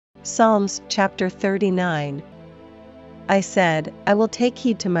Psalms chapter 39. I said, I will take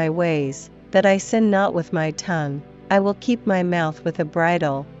heed to my ways, that I sin not with my tongue. I will keep my mouth with a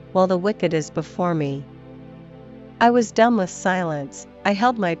bridle, while the wicked is before me. I was dumb with silence, I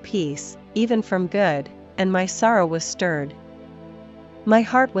held my peace, even from good, and my sorrow was stirred. My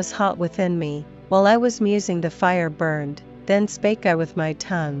heart was hot within me, while I was musing the fire burned, then spake I with my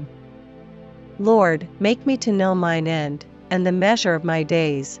tongue. Lord, make me to know mine end, and the measure of my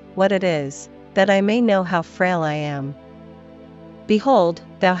days, what it is, that I may know how frail I am. Behold,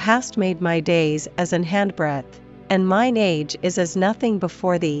 thou hast made my days as an handbreadth, and mine age is as nothing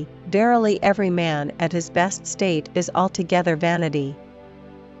before thee. Verily every man at his best state is altogether vanity.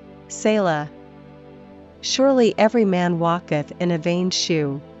 Selah. Surely every man walketh in a vain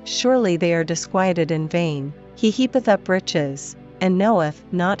shew, surely they are disquieted in vain. He heapeth up riches, and knoweth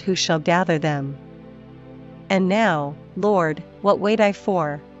not who shall gather them. And now, Lord, what wait I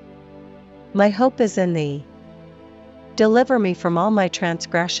for? My hope is in thee. Deliver me from all my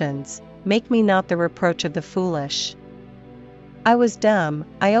transgressions, make me not the reproach of the foolish. I was dumb,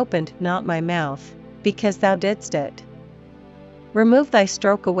 I opened not my mouth, because thou didst it. Remove thy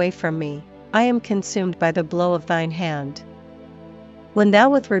stroke away from me, I am consumed by the blow of thine hand. When thou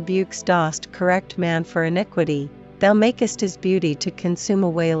with rebukes dost correct man for iniquity, thou makest his beauty to consume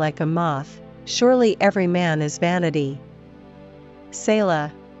away like a moth. Surely every man is vanity.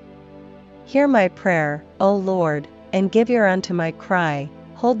 Selah. Hear my prayer, O Lord, and give ear unto my cry.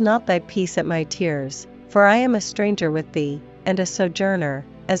 Hold not thy peace at my tears, for I am a stranger with thee, and a sojourner,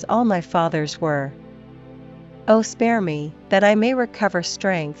 as all my fathers were. O spare me, that I may recover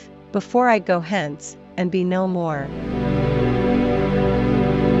strength, before I go hence, and be no more.